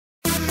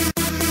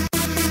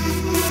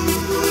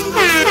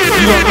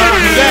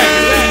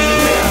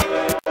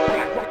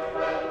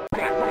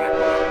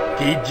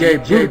DJ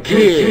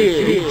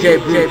Bookie,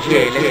 let's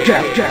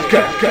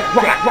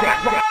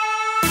go.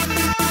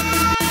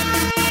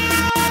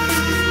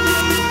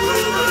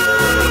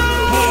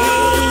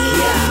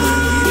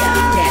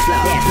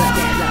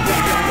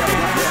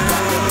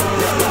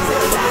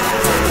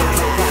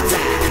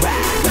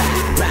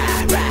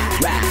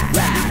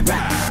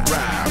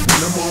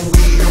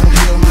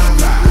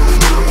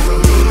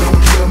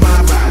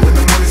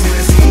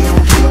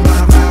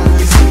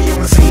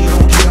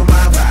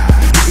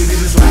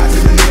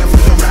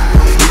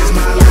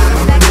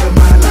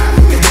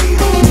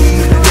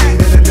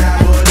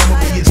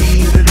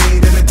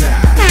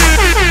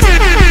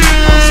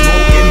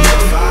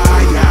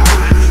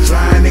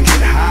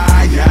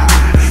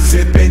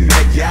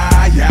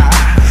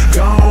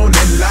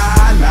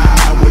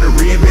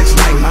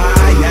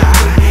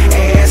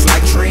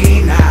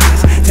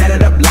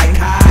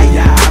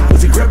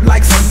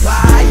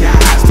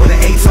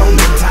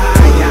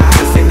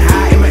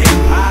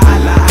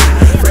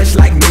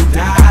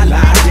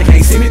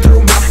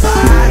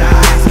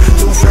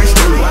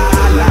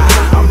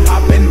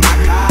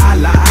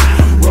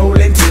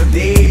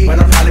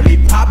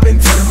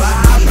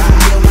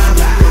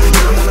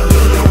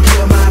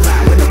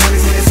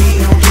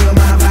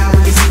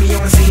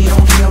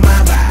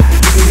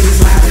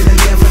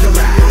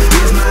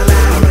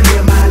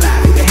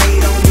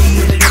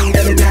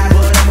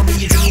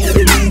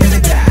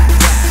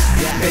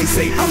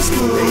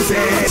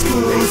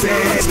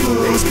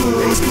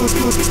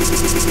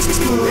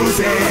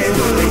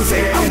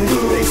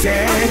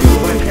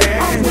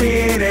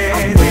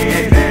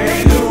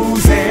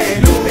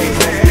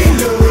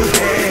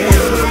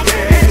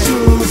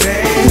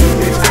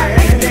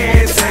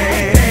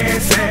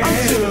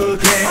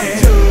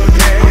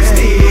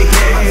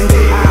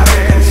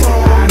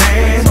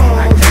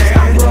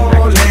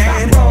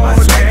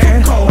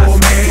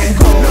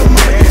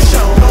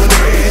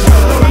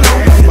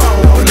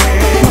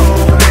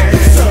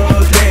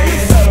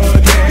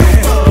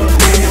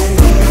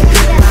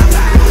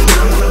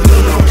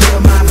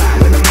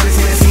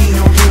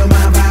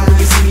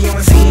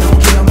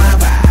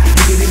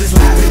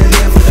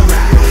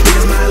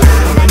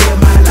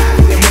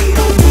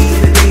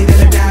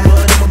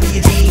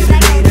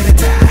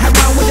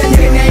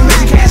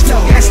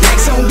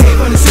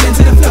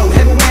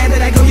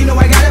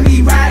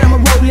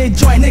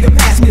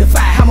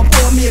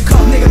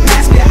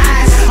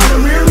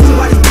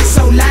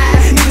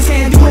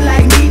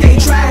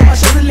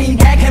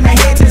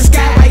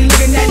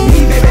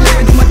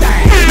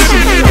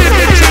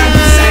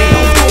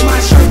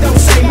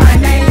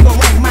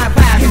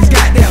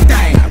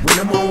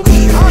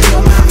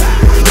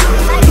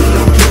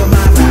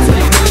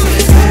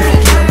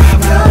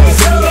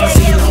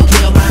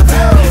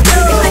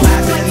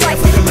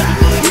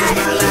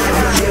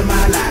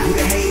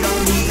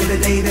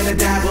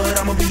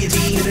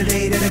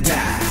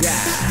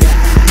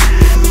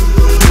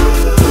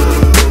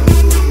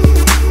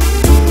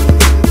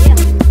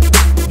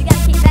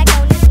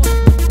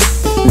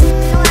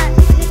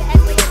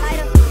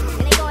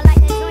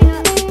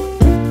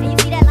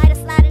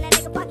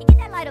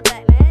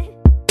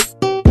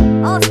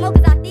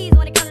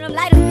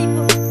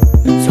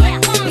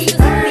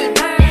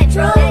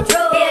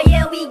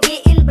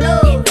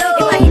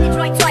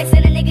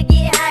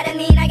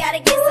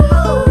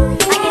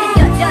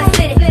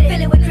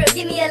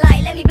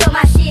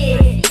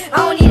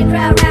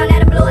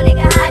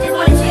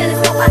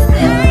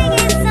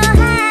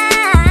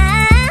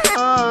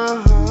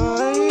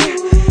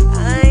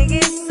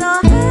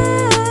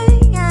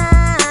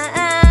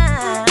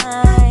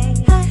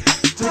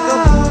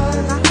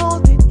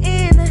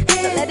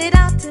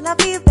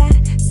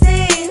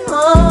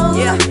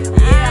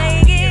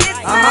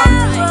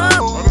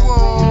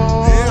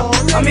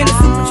 I'm in a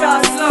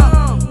supercharged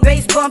slump,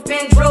 bass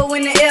bumping, dro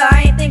in the air,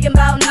 I ain't thinking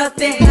about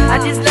nothing. I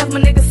just left my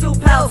nigga soup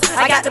house,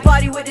 I got to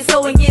party with this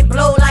hoe and get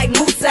blow like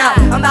moose out.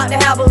 I'm about to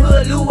have a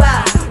hood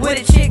luau, with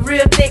a chick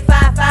real thick,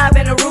 5'5"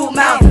 and a rude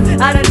mouth.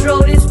 I done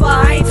drove this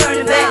far, I ain't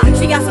turning back.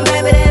 She got some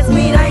habit ass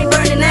weed, I ain't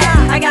burning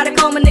that. I gotta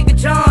call my nigga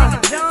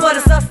John, for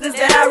the substance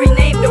that I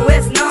renamed the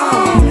West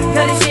Nom.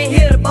 Cause this shit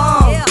here the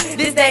bomb,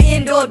 this that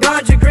indoor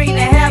ganja green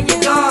that have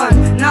you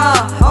gone.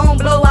 Nah, I don't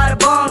blow out of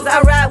bombs,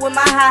 I ride with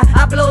my high,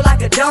 I blow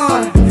like a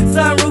dawn.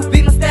 Sunroof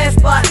be my stash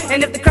spot,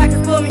 and if the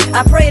crackers pull me,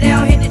 I pray they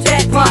don't hit the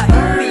jackpot.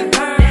 We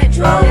burn that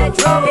dro,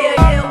 hell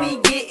yeah, we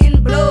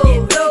getting blow.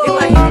 If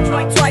I hit the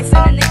joint twice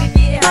and a nigga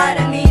get high,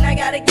 that mean I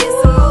gotta get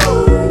some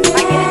more.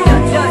 I get it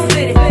done, just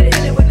fit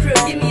it with crib,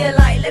 give me a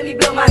light, let me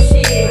blow my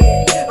shit.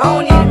 I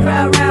don't need a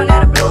crowd round,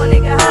 that'll blow a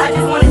nigga high, I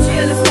just wanna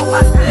chill and smoke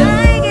my split.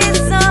 I get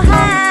so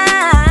high,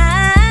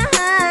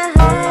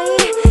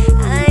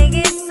 I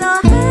get so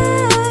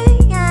high.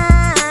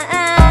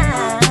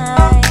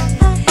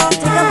 Take a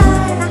puff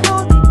and I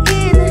hold it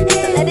in,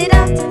 so let it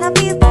out till I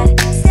feel that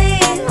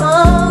same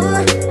hole.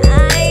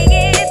 I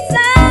get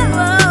so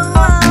high.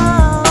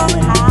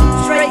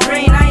 Straight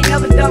green, I ain't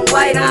never done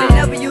white. I ain't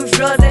never used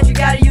drugs that you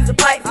gotta use a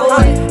pipe for.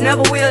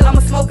 Never will, I'm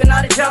a smoker,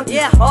 not a junkie.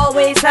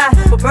 Always high,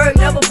 but bird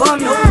never bum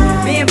you.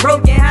 Being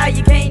broken, how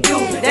you can't do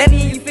that.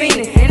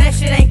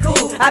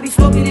 I be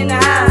smoking in the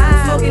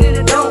house, smoking in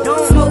the dome,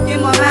 smoke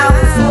in my mouth,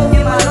 smoke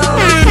in my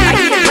lungs. I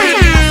get it right,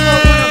 I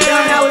smoke when I'm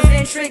done. I was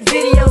in trick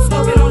video,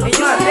 smoking on the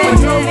blunt.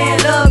 Pedro man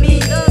love me,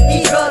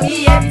 he drug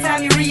me every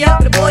time you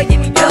re-up. The boy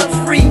give me dubs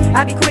free.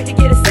 I be quick to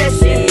get a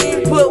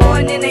session, put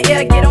one in the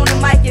air, get on the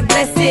mic and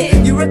bless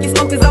it. You rookie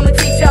smokers, I'ma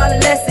teach y'all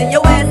a lesson.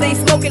 Your ass ain't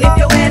smoking if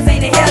your ass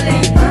ain't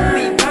inhaling.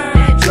 We burn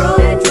that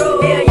dro,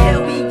 hell yeah,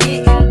 we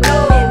getting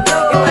blow.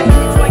 If I hit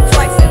it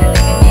twice and a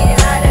nigga get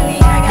high, that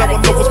mean I gotta Now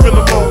I know it's been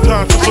a long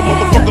time since a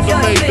motherfucker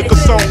done made a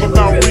song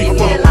about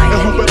reefer. And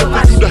who better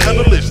than you to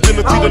handle this?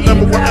 Dinner the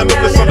number one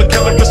analyst on the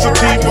cannabis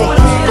sativa. Go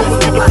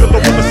and get a pillow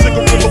with a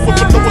cigarillo. If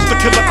I know it's the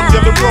killer, I'm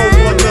yelling roll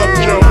one up,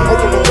 Joe.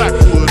 Over the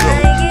backwood,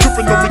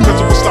 tripping on me cause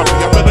it was sloppy.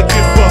 I better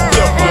get fucked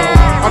up, yo.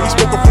 I be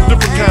smoking from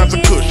different kinds of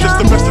kush. It's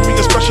the best of me,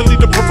 especially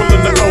the purple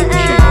and the OG.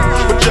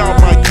 But y'all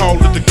might call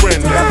it the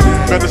granddad.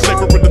 Better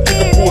savor it and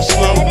take a pour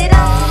slow.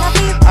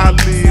 I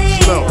live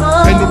slow.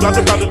 Ain't no doubt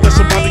about it that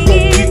somebody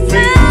gon' beat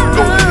me.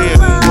 Go ahead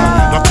and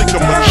ride. I think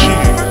I'm a cheat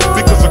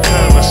because I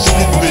kinda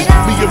stupid.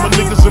 Me and my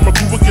niggas and my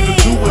crew will get to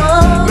do it.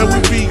 Now we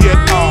be at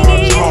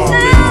odds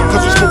hardly,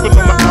 cause we smoking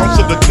on the ounce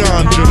of the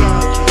ganja.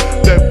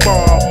 That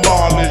Bob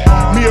Marley.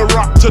 Me a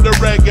rock to the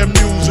reggae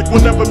music.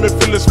 Whenever me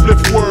feel it split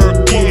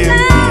working.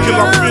 Kill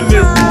off in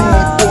there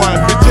rude boy.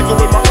 Me take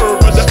away my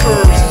herb and the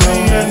herbs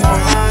man.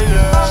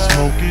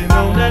 Smoking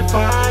on that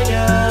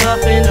fire,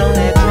 puffing on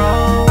that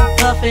drum,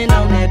 puffing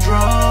on that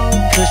drum.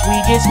 Kush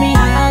weed gets me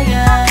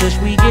higher, kush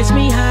weed gets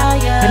me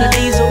higher, and the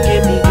diesel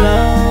give me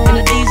glow, and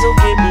the diesel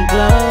give me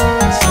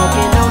glow.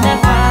 Smoking on that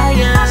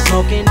fire,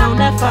 smoking on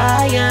that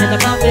fire, and the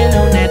puffing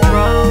on that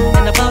drum,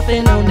 and the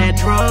puffing on that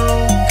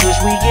drum. Kush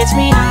weed gets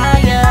me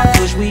higher,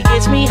 kush weed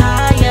gets me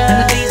higher,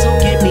 and the diesel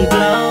give me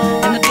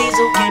glow, and the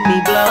diesel give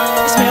me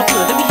glow. It smell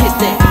good, let me hit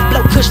that.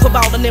 Blow kush for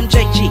ball and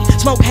MJG.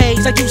 Smoke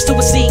haze, I used to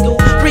a seagull.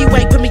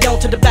 Freeway put me on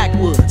to the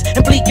backwoods,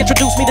 and Bleak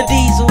introduced me to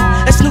Diesel.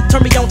 And Snoop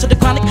turned me on to the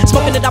chronic.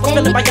 Smoking it, I was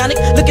feeling bionic.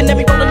 Looking at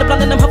me rolling the blunt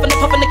and I'm huffing and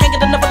puffing. I can't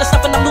get enough of the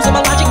stuff and I'm losing my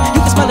logic.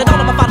 You can smell it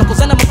all on my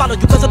follicles and I'ma follow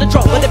you cause of the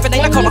drug. But if it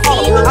ain't, I call it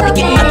all of you. I be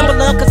getting nothing but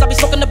love cause I be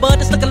smoking the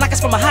bud. It's looking like it's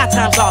from a high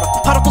times order.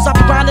 Particles I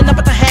be grinding up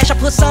at the hash. I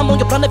put some on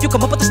your blunt if you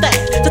come up with the stash.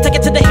 To take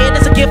it to the head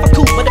is a gift, I'm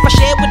cool. But if I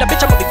share it with a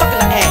bitch, I'ma be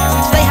fucking her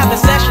ass. Stay having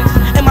sessions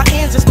and my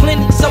ends is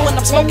plenty. So when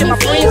I'm smoking, my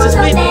friends is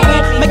with me.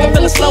 Make it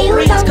feel a slow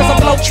breeze cause I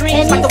blow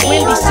trees like the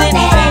windy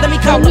city. Let me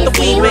call it the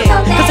weed man.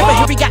 Cause if I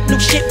hear we got new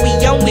shit, we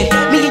own it.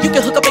 Me and you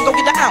can hook up and go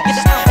get the ounce.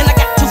 And I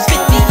got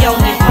 250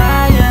 on it.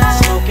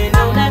 Smoking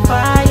on that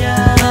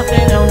fire,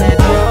 puffing on that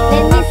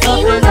drum,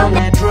 puffing on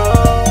that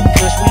drum.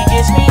 Kush weed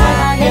gets me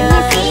higher,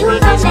 kush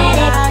weed gets me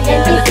higher,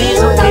 and the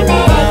diesel give me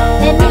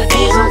glow, and the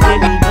diesel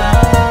give me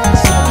glow.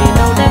 Smoking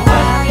on that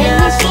fire,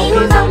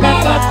 smoking on that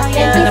fire,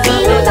 and the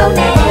puffing on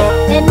that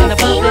drum, and the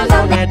puffing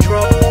on that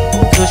drum.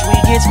 Kush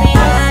weed gets me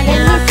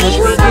higher, kush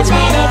weed gets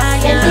me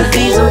higher, and the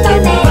diesel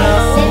give me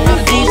glow, and the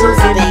diesel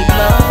give me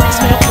glow. It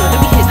smell good, let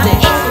me hit that.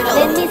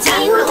 Let me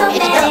see who's on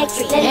that X.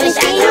 Let me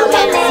see who's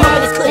on that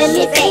X. Let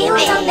me see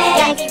who's on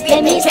that X.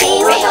 Let me see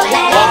who's on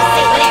that X.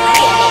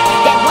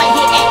 That one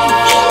hit and you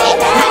feel it.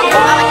 I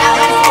know I'm a dog,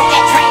 I smoke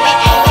that train with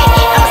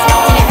I'm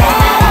smoking that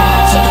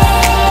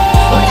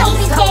Don't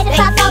be scared to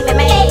pop off with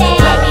me, baby.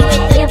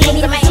 You'll give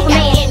me the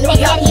Superman.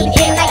 Take that heat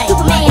in like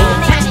Superman.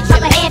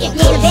 Pop a half if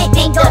you're in a bed.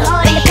 Can't go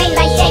hard in the paint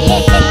like that.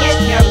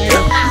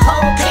 Put my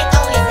whole clip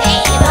on his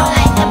head. Don't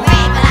like the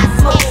brag, but I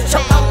smoke.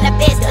 Choke on the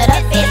fist of the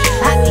fist.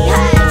 I be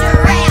high as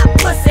a rap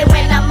pussy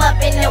when I'm up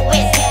in the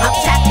west. I'm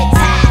chopped and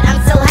tied, I'm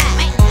so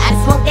high. I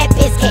smoke that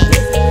biscuit.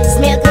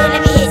 Smell good,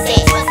 let me hit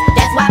that.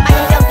 That's why my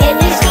nigga Let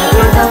me see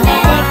who's on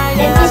that X.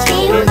 Let me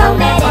see who's on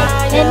that X.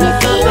 Let me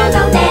see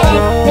who's on that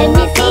X. Let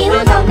me see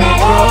who's on that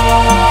X.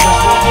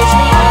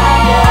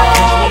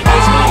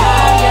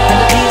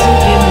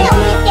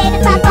 Don't be scared to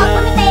pop off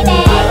with me,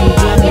 baby.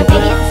 Yeah,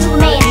 baby, it's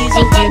Superman.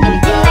 Take that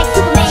nigga in like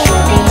Superman.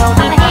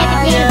 Pop a half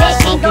if you're in a bed.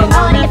 Can't go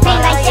hard in the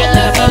paint like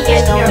that.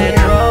 Puffing on that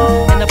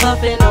drum, and the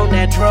puffing on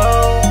that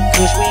drum.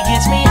 Kush weed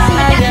gets me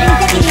higher.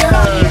 And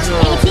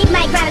your teeth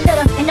might grind a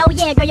little. And oh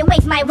yeah, girl, your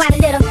waist might ride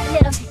a little.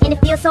 And it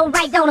feels so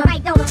right, don't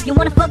it? You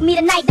wanna fuck me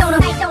tonight, don't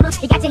it?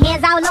 You got your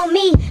hands all on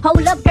me.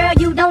 Hold up, girl,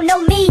 you don't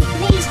know me.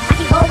 I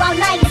can go all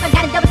night if I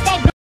got a double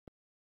stack.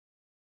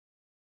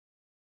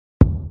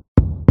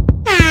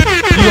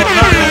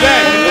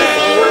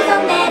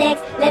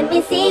 Let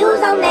me see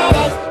who's on that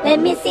X. Let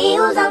me see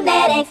who's on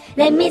that X.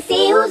 Let me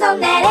see who's on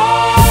that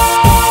X.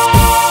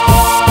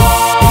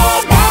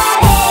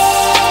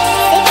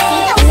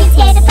 Don't be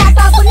scared to pop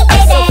off with me,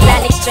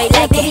 baby. straight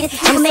like Baby, this is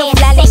that. I'm Superman. so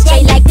fly,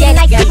 straight like that.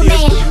 Like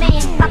Superman.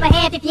 Pop a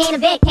half if you ain't a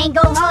vet. Can't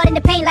go hard in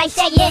the paint like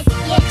that. Yes.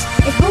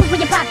 It's rules when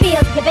you pop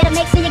pills. You better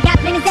make sure you got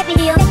plenty Zeppy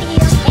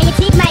heels.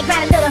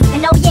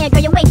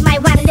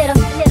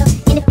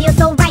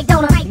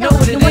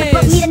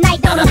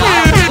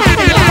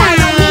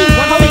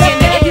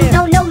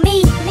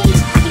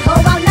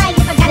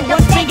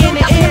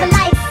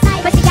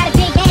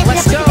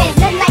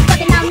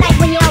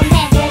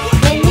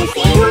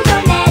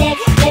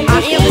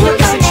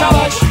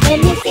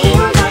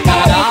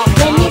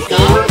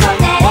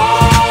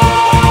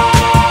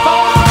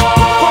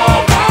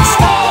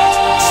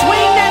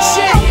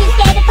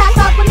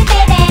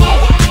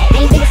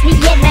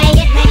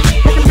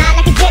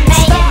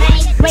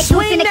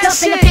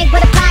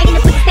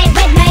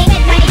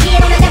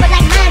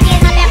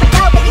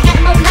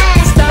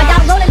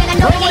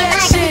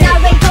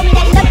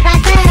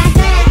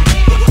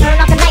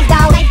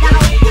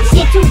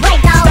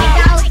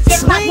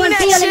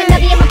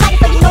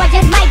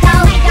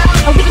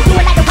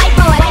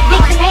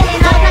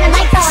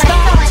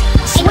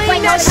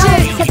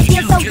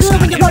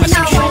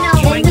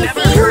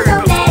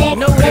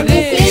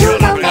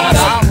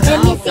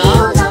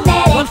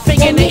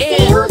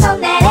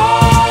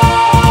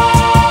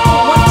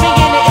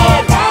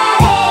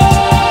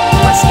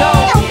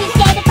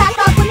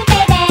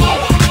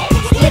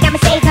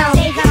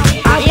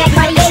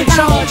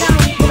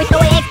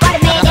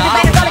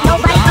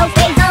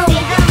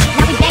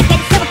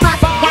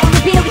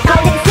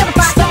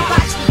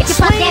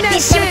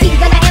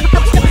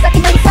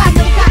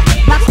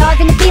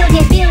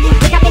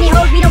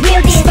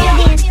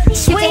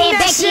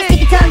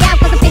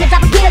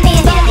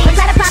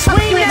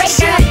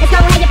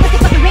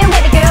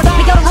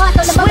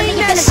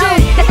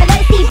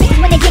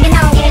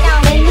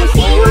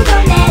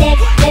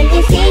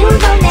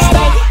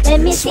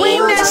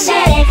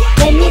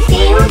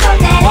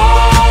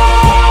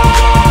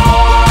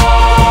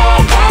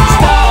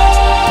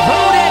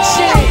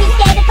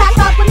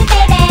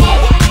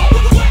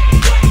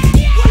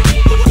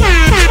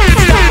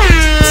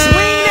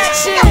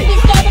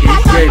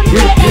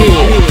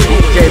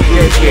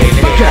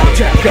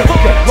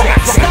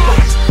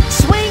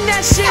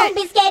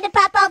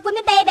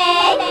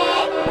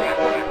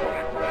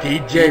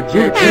 DJ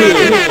Blue Kid,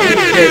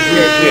 DJ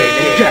Blue Kid,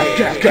 let's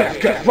go, go, go,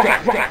 go,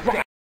 rock, rock.